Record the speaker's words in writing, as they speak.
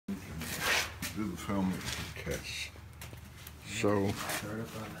do the filming case. So, Start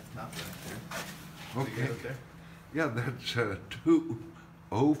up on that top right there. okay. Okay. Yeah, that's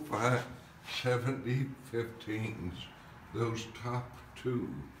 205 70 15s, those top two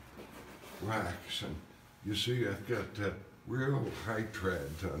racks. And you see, I've got real high tread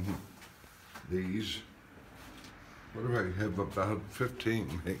on these. What do I have? About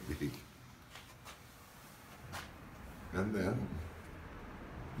 15 maybe. And then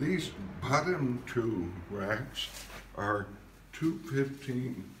these bottom two racks are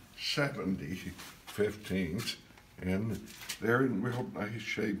 215 70 15s, and they're in real nice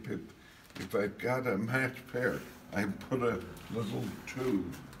shape. If I've got a matched pair, I put a little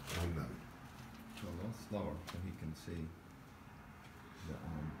tube on them. So a little slower so he can see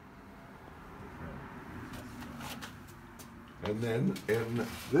the And then in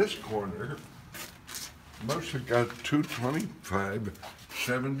this corner, most have got 225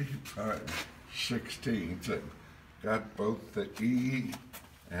 75 16s that got both the E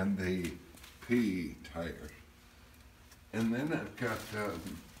and the P tires. And then I've got,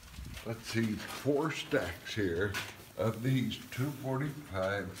 let's see, 4 stacks here of these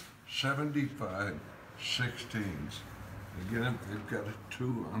 245 75 16s. Again, they've got a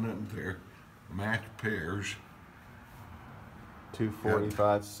 2 on them. They're matched pairs.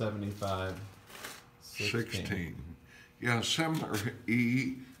 245, 75, 16. Yeah, some are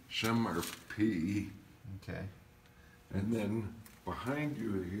E, some are P. Okay. And then behind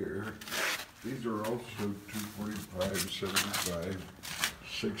you here, these are also 245, 75,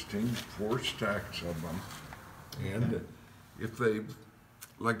 16, 4 stacks of them. And Okay. if they,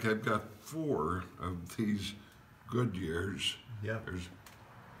 like I've got 4 of these Goodyears. Yep.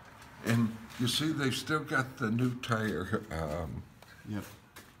 And you see they've still got the new tire Yep.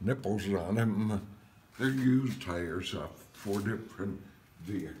 nipples on them. They're used tires off 4 different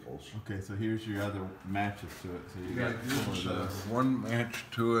vehicles. Okay, so here's your other matches to it. So you Yeah, got 4 here's of those. one match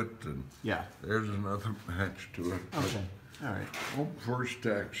to it, and Yeah. there's another match to it. Okay. All right. All 4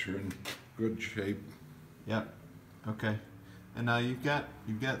 stacks are in good shape. Yep. Okay. And now you've got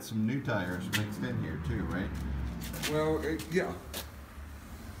some new tires mixed in here too, right? Well, yeah.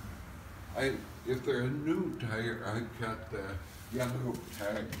 If they're a new tire, I've got the yellow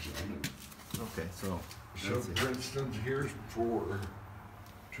tags on it. Okay, so So, for instance, here's 4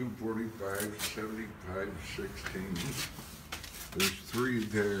 245 75 16s. There's 3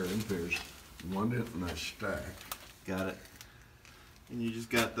 there, and there's 1 in a stack. got it. And you just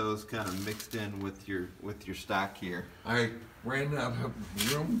got those kind of mixed in with your stock here. I ran out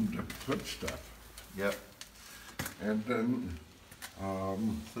of room to put stuff. Yep. And then,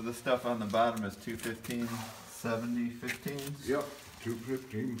 So the stuff on the bottom is 215, 70, 15s? yep,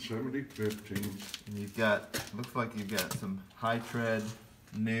 215 70 15s. And you've got, looks like you've got some high tread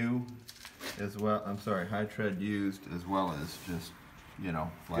new as well, I'm sorry, high tread used as well as just, you know,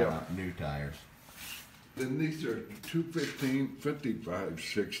 flat Yeah. out new tires. Then these are 215 55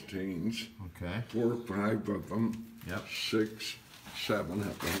 16s. Okay. 4 or 5 of them. Yep. 6, 7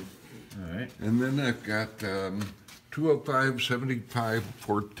 of them. All right. And then I've got 205 75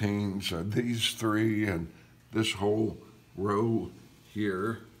 14s. These 3 and this whole row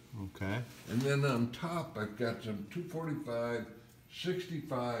here. Okay. And then on top, I've got some 245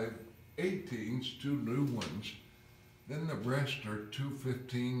 65 18s, 2 new ones. Then the rest are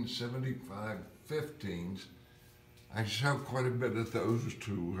 215 75 15s. I sell quite a bit of those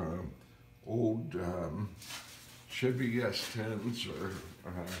to old Chevy S10s or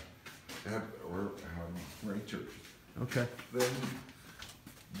Rangers. Okay. Then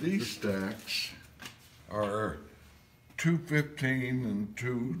these stacks are 215 and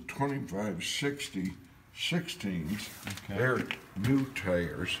 225 60 16s. Okay. They're new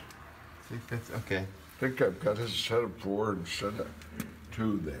tires. See, okay. I think I've got a set of 4 instead of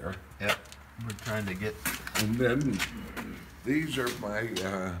 2 there. Yep. We're trying to get And then these are my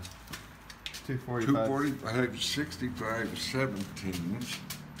 245. 245 65 17s.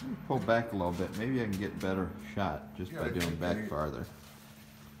 Pull back a little bit. Maybe I can get better shot just Yeah, by I doing think back farther.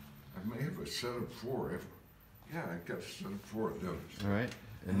 I may have a set of 4. Yeah, I got a set of 4 of those. All right.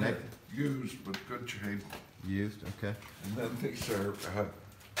 And And they're that used but good shape. used. Okay. And then these are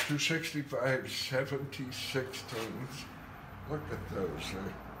 265 70 16s. Look at those.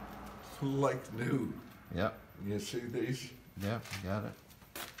 They're like new. Yep. You see these? Yep. Got it.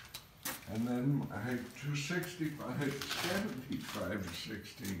 And then I have 265 75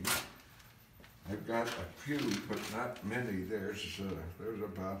 16s. I've got a few, but not many. There's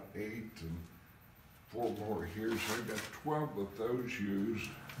about 8 and 4 more here. So I've got 12 of those used.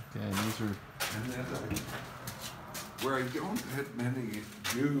 Okay. And these are And then where I don't have many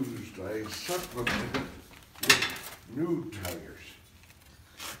used, I supplement it with new tires.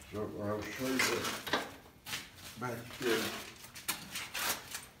 So I'll show you that back here.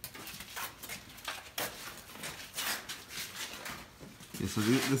 Yeah, so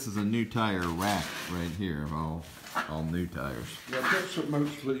this is a new tire rack right here of all new tires. Yeah, that's a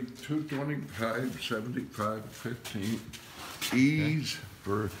mostly 225, 75, 15 E's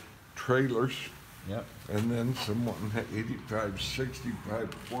for trailers. Yep. And then some 185, 65,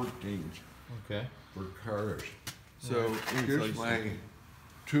 14s Okay. for cars. So Here's my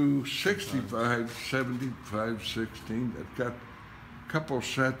 265, 75, 16 that got a couple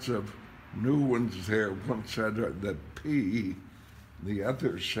sets of new ones there. One set of the P, the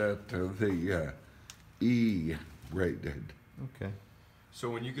other set of the E rated. Okay. So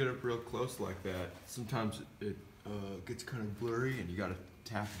when you get up real close like that, sometimes it gets kind of blurry, and you got to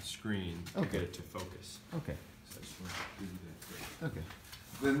tap the screen to Okay. get it to focus. Okay. So I just want to do that. Okay.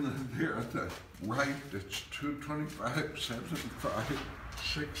 Then here at the right, it's 225, 75,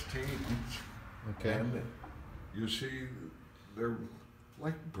 16s. Okay. And you see, they're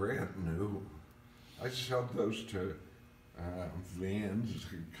like brand new. I sell those to vans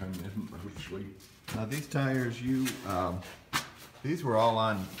that come in mostly. Now these tires, these were all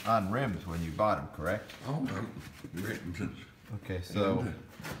on rims when you bought them, correct? Oh, no. Written. Okay, so And,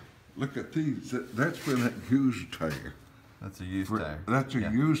 look at these. That's been a used tire. that's a used tire. That's a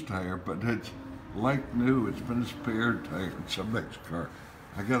Yeah. used tire, but it's like new. It's been a spare tire in somebody's car.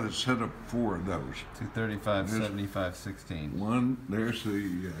 I got a set of 4 of those. 235, 75, 16. One, there's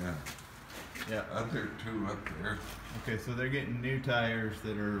the Yeah. other 2 up there. Okay, so they're getting new tires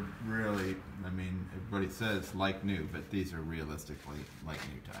that are really, I mean, everybody says like new, but these are realistically like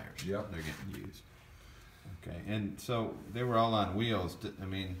new tires. Yep. They're getting used. Okay, and so they were all on wheels. I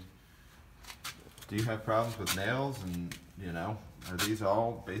mean, do you have problems with nails? And, you know, are these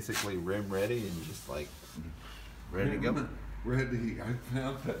all basically rim ready and just like ready to go? Ready. I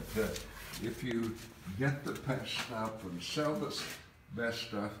found that if you get the best stuff and sell the best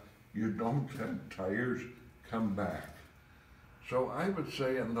stuff, you don't have tires come back. So I would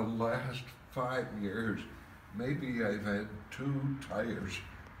say in the last 5 years, maybe I've had 2 tires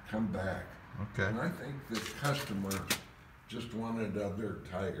come back. Okay. And I think the customer just wanted other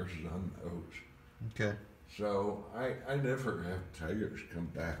tires on those. Okay. So I never have tires come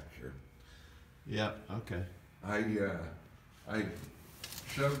back here. Yeah, okay. I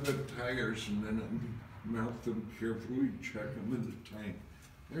shove the tires and then I mount them carefully, check them in the tank.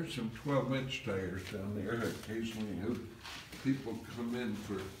 There's some 12-inch tires down there. Occasionally people come in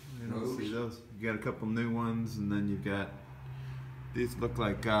for I don't those. see those. You got a couple new ones, and then you've got these look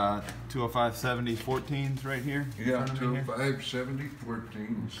like 205 70 14s right here. in Yeah, front of me here. 205, 70,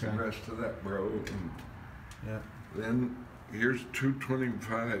 14s, the Okay. rest of that row. And Yeah. then here's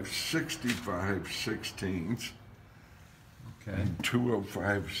 225, 65, 16s, Okay. and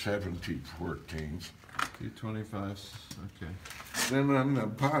 205, 70, 14s. 225s. Okay. Then on the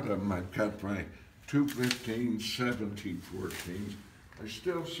bottom, I've got my 215, 70, 14s. I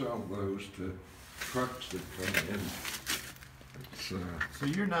still sell those to trucks that come in. It's, So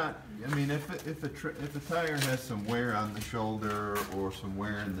you're not. I mean, if a tire has some wear on the shoulder or some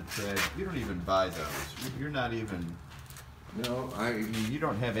wear in the tread, you don't even buy those. You're not even. no, I mean, you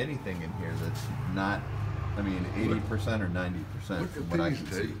don't have anything in here that's not. I mean, 80% or 90% look from at what I these, can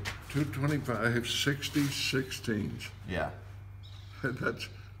Dave. see. 225, 60, 16s. Yeah. That's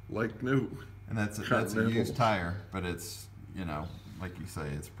like new. And that's a Continental. used tire, but it's, you know, like you say,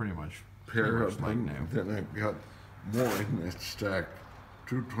 it's pretty much Pair of like them. new. Then I've got more in that stack.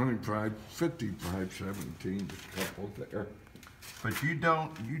 225, 55, 17, a couple there. But you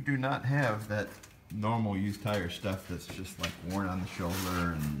do not have that normal used tire stuff that's just like worn on the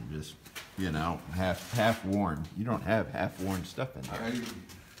shoulder and just, you know, half worn. You don't have half worn stuff in there.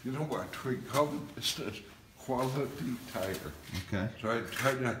 You know what, we call it business quality tire. Okay. So I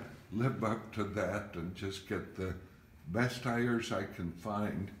try to live up to that and just get the best tires I can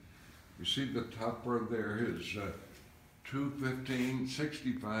find. You see the top row there is 215,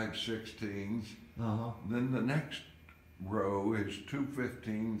 65, 16s. Uh-huh. Then the next row is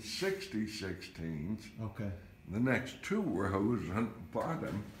 215, 60, 16s. Okay. The next 2 rows on the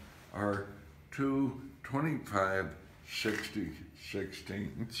bottom are 225, 60,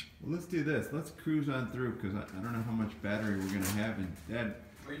 16s. Well, let's do this. Let's cruise on through because I don't know how much battery we're gonna have. And Dad,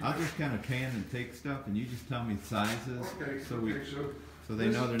 I'll just kind of pan and take stuff, and you just tell me sizes, so they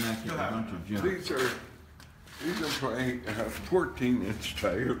know they're not getting a bunch of junk. These are my 14-inch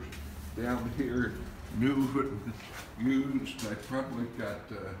tires down here, new and used. I probably got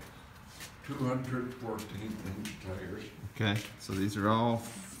 214-inch tires. Okay, so these are all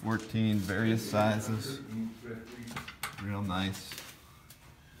 14 various sizes. 150. Real nice.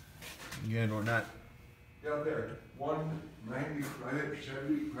 Again, we're not, Yeah, there, 195,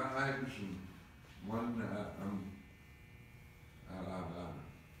 75s, and one,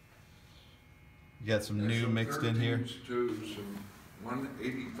 you got some there's new some mixed in here. 13s too, some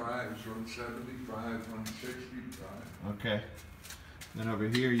 185s, 175, 165. Okay. Then over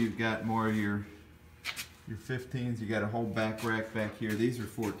here you've got more of your 15s. You got a whole back rack back here. These are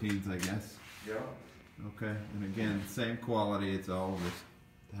 14s, I guess. Yeah. Okay. And again, same quality. It's all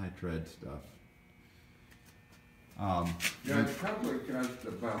this high tread stuff. Yeah, I've probably got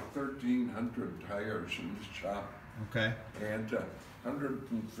about 1,300 tires in the shop, Okay. and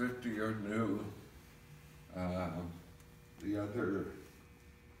 150 are new. The other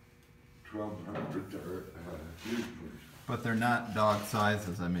 1,200 are used. But they're not dog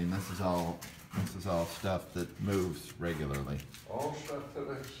sizes. I mean, this is all stuff that moves regularly. All stuff that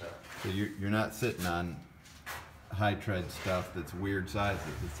I sell. So you're not sitting on high tread stuff that's weird sizes.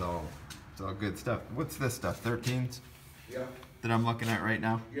 It's all good stuff. What's this stuff? 13s Yeah, that I'm looking at right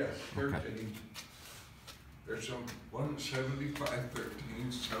now? yes, 13. Okay. There's some 175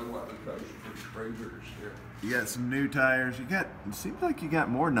 13s, so a lot of those for traders here. You got some new tires. It seems like you got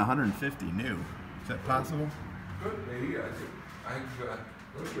more than 150 new. Is that possible? Could be.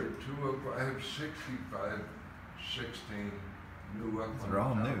 Those are 205, 65, 16 new up. They're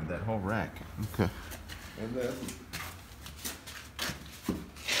all new. That whole rack. Okay. And then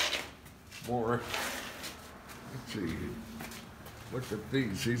more. Let's see. Look at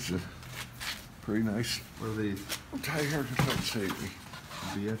these. These are pretty nice What are these? tires. Let's see.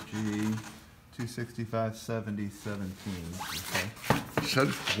 BFG 265 70 17. Okay. Set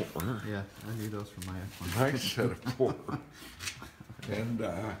of 4. Yeah, I need those for my F1. Nice set of 4. And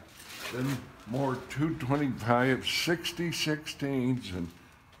then more 225 60 16s and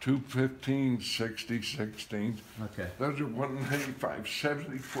 215 60 16s. Okay. Those are 195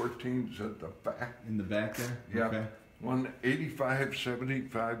 70 14s at the back. In the back there? Yeah. Okay. 185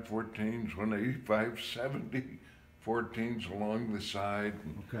 75 14s, 185 70 14s along the side.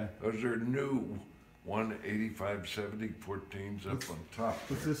 Okay. Those are new 185 70 14s up on top.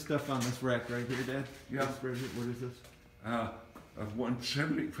 What's this stuff on this rack right here, Dad? Yeah. This right here, what is this? Of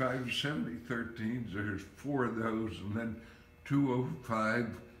 175 70 13s, there's 4 of those, and then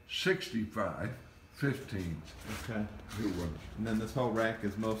 205 65 15s. Okay. New ones. And then this whole rack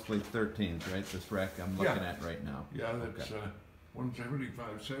is mostly 13s, right? This rack I'm looking Yeah. at right now. Yeah, that's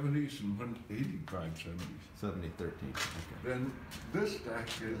 175 70s and 185 70s. 70 13. Okay. Then this stack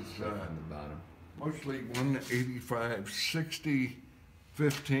is On the bottom. mostly 185 60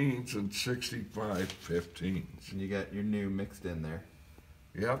 15s and 65 15s. And you got your new mixed in there.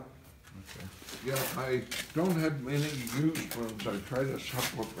 Yep. Okay. Yeah, I don't have many used ones. I try to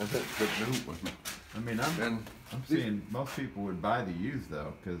supplement it with new ones. I mean, I'm And seeing most people would buy the used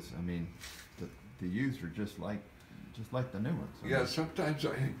though, because I mean, the used are just like the new ones. I yeah, mean, sometimes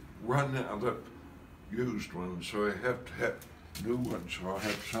I run out of used ones, so I have to have new ones, so I'll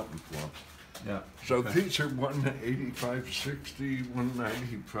have something for them. yeah. So Okay. these are 185 60,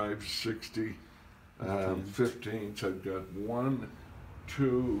 195 60, 15s. I've got 1,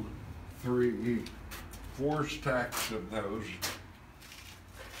 2, 3, 4 stacks of those.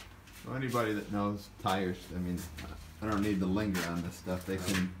 Well, anybody that knows tires, I mean, I don't need to linger on this stuff. They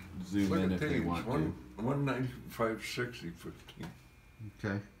can zoom Look in at if they these, want 195 60 15. to.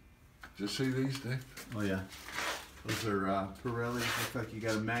 Okay. Did you see these, Dave? Oh yeah. Those are Pirellis. Looks like you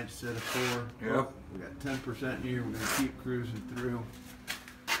got a match set of 4. Yep. We got 10% here. We're gonna keep cruising through.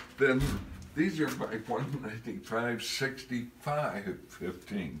 Then these are my 195 65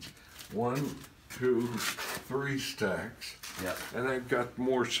 15s. 1, 2, 3 stacks. Yep. And I've got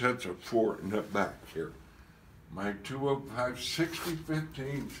more sets of 4 in the back here. My 205 60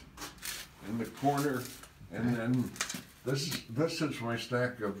 15s in the corner, and then this is my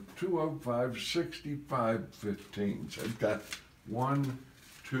stack of 205 65 15s. I've got 1,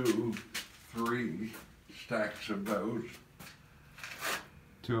 2, 3 stacks of those.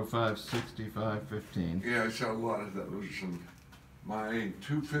 205, 65, 15. Yeah, I sell a lot of those. And my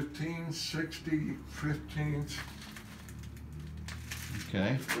 215 60 15s.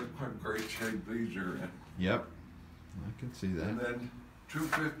 Okay. Look what great shape these are in. Yep. I can see And that. then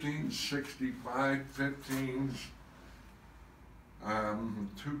 215 65 15s.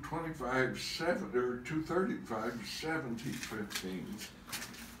 225 7 or 235 70 15s.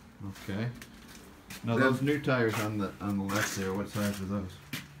 Okay. Now those new tires on the left there, what size are those?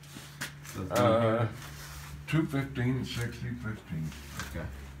 Those down here? 215 60 15. Okay.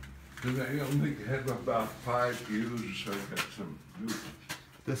 'Cause I only have about 5 used, so I got some new ones.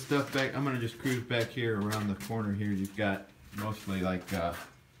 This stuff back, I'm gonna just cruise back here around the corner here. You've got mostly like, let's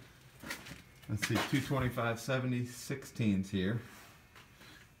see, 225/70 16s here.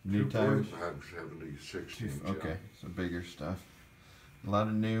 New tires. 245, 70, 16. Okay, so bigger stuff. A lot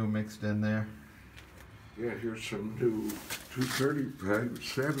of new mixed in there. Yeah, here's some new 235,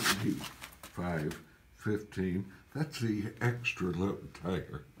 75, 15. That's the extra low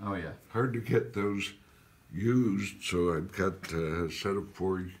tire. Oh yeah. Hard to get those used, so I've got a set of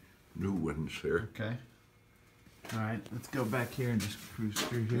 4 new ones there. Okay. All right, let's go back here and just cruise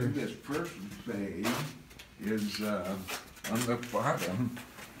through here. And this first bay is on the bottom,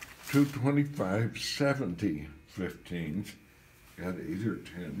 225, 70, 15s. Got 8 or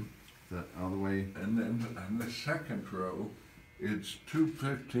 10. That all the way. And then on the second row, it's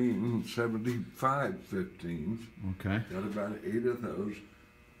 215, 75, 15s. Okay. Got about 8 of those.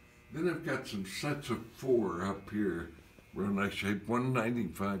 Then I've got some sets of 4 up here. Real nice shape.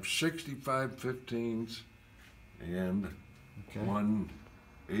 195, 65, 15s. And Okay.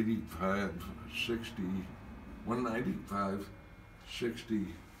 185, 60, 195, 60,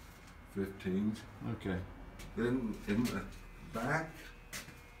 15s. Okay. Then in the back,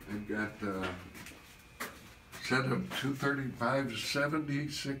 I've got a set of 235, 70,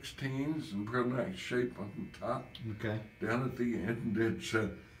 16s in real nice shape on top. Okay. Down at the end, it's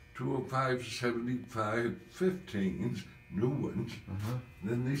 205, 75, 15s, new ones. Uh-huh.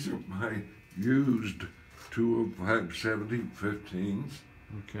 Then these are my used 205, 70, 15s.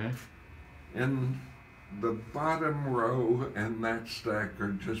 Okay. And the bottom row and that stack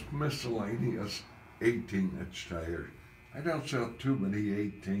are just miscellaneous 18-inch tires. I don't sell too many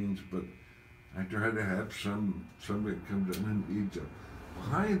 18s, but I try to have somebody comes in and needs them.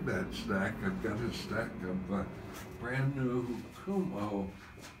 Behind that stack, I've got a stack of brand new Kumo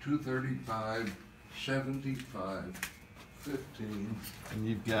 235, 75, 15s. And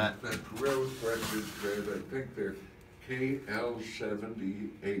you've got. That real record grade, I think they're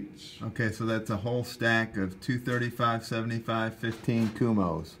KL78s. Okay, so that's a whole stack of 235, 75, 15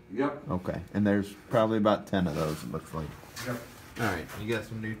 Kumos. Yep. Okay, and there's probably about 10 of those, it looks like. Yep. All right, you got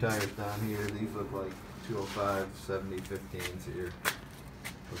some new tires down here. These look like 205, 70, 15s here.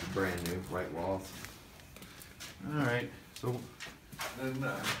 With brand new white walls. All right, so Then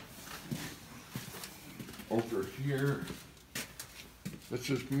over here, this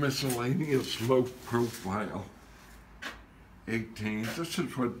is miscellaneous low profile 18s. This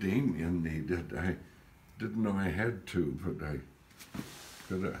is what Damien needed. I didn't know I had to, but I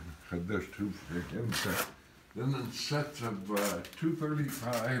could have had this too for him. Then in sets of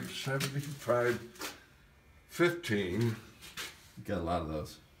 235, 75, 15. you got a lot of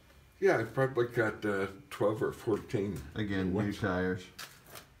those. Yeah, I probably got 12 or 14. Again, new ones. tires.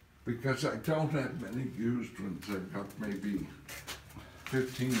 Because I don't have many used ones. I've got maybe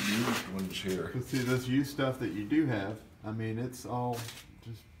 15 used ones here. But see, this used stuff that you do have, I mean, it's all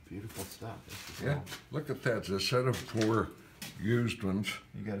just beautiful stuff. It's just Yeah, all- look at that. It's a set of 4 used ones.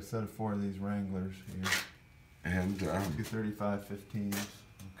 You got a set of 4 of these Wranglers here. And 235, 15s.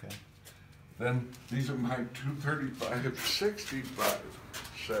 Okay. then these are my 235, 65,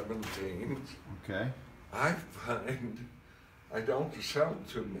 17s. Okay. I find I don't sell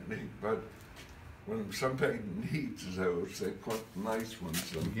too many, but when somebody needs those, they put nice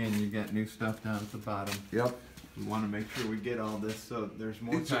ones in. Again, you got new stuff down at the bottom. Yep. We want to make sure we get all this, so there's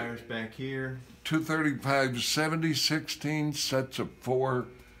more It's a- tires back here. 235, 70, 16 sets of 4,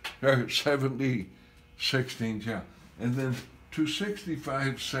 70, 16s, yeah. And then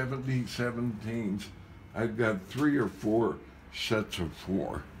 265, 70, 17s, I've got 3 or 4 sets of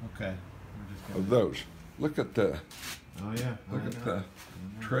 4 Okay. We're just of those. Look at the, Oh yeah. look I at know.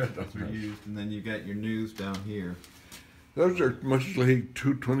 the tread Those on are this. used, and then you got your news down here. Those are mostly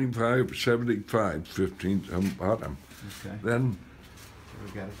 225, 75, 15s on bottom. Okay. Then,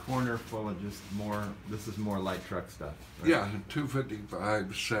 We've got a corner full of just more. This is more light truck stuff. right? yeah,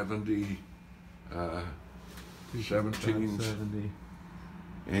 255, 70, 17s, 70.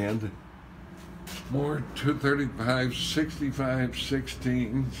 and more 235, 65,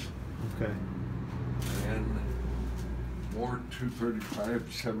 16s, Okay. and more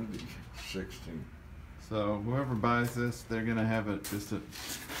 235, 70, 16. So whoever buys this, they're gonna have just a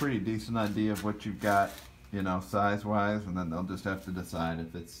pretty decent idea of what you've got, you know, size-wise, and then they'll just have to decide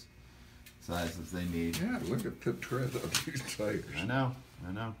if it's sizes they need. Yeah, look at the tread on these tires. I know.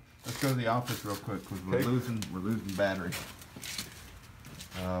 Let's go to the office real quick because we're Okay. losing battery.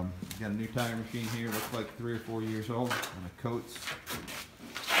 Got a new tire machine here. Looks like 3 or 4 years old, and a Coates.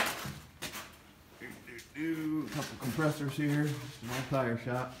 A couple compressors here. Small tire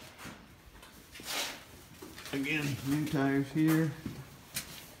shop. Again, new tires here.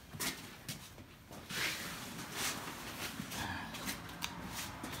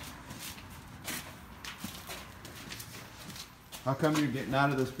 How come you're getting out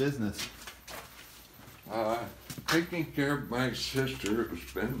of this business? Taking care of my sister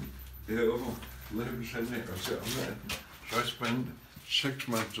who's been ill, lives in Arizona. So I spend 6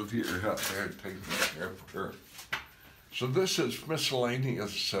 months of the year out there taking care of her. So this is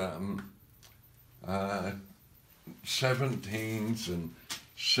miscellaneous 17s and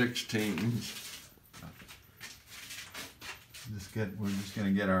 16s. We're just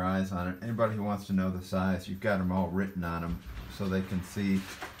gonna get our eyes on it. Anybody who wants to know the size, you've got them all written on them so they can see,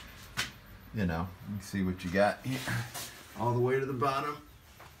 you know, you can see what you got here. All the way to the bottom.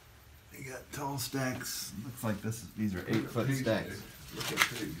 You got tall stacks. Looks like these are 8-foot stacks. Look at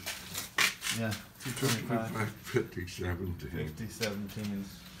these. Yeah, 225, 50, 17. 50, 17s.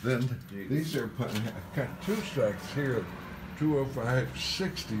 Then these are put, I've got 2 stacks here, 205,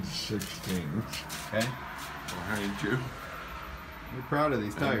 60, 16s Okay. behind you. You're proud of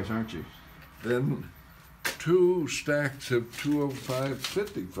these tires, aren't you? Then 2 stacks of 205,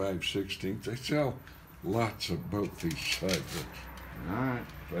 55, 16s. I sell lots of both these sizes. All right.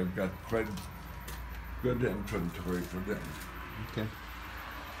 So I've got quite good inventory for them. Okay.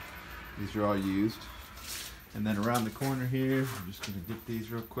 These are all used. And then around the corner here, I'm just gonna get these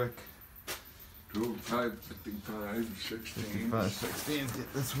real quick. 205, 55, 16s. 55, 16.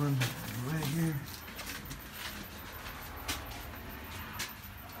 Get this one right here.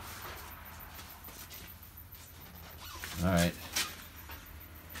 All right.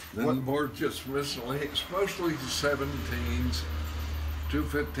 Then more just miscellaneous, mostly 17s,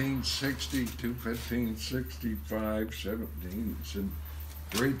 215, 60, 215, 65, 17s in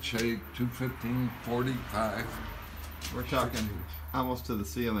great shape, 215, 45. We're talking almost to the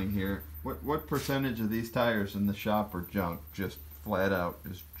ceiling here. What percentage of these tires in the shop are junk? Just flat out,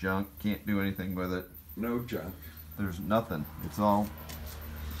 just junk. Can't do anything with it. No junk. There's nothing. It's all.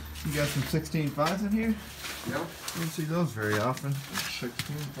 You got some 16.5s in here? Yep. You don't see those very often.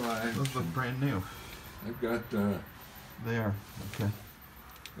 16.5. Those look brand new. I've got, They are. Okay.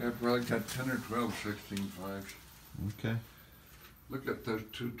 I've probably got 10 or 12 16.5s. Okay. Look at those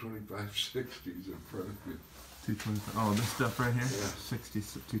 225 60s in front of you. 225. Oh, this stuff right here? Yeah. 60,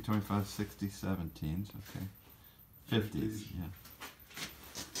 225, 60, 17s. Okay. 50s. Yeah.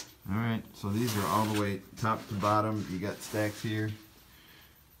 All right. So these are all the way top to bottom. You got stacks here.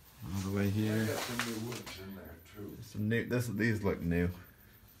 All the way I here. got some new woods in there too. Some new. These look new.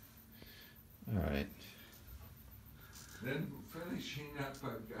 All right. Then finishing up,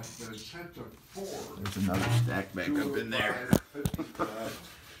 I've got a set of 4. There's another stack back up in there. 55,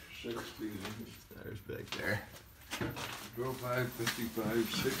 16, There's back there. 205,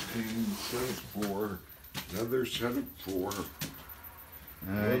 55, 16, set of 4. Another set of 4. All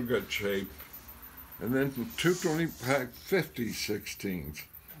Real right. good shape. And then 225, 50, 16s.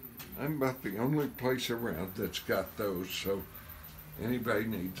 I'm about the only place around that's got those, so anybody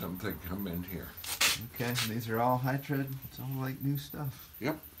needs them, they come in here. Okay. These are all high tread. It's all like new stuff.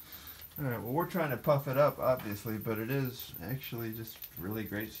 Yep. All right. Well, we're trying to puff it up, obviously, but it is actually just really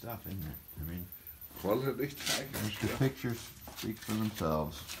great stuff, isn't it? I mean, Quality tires. the pictures speak for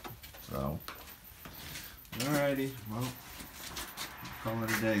themselves. So, alrighty. Well, call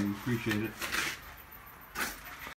it a day. We appreciate it.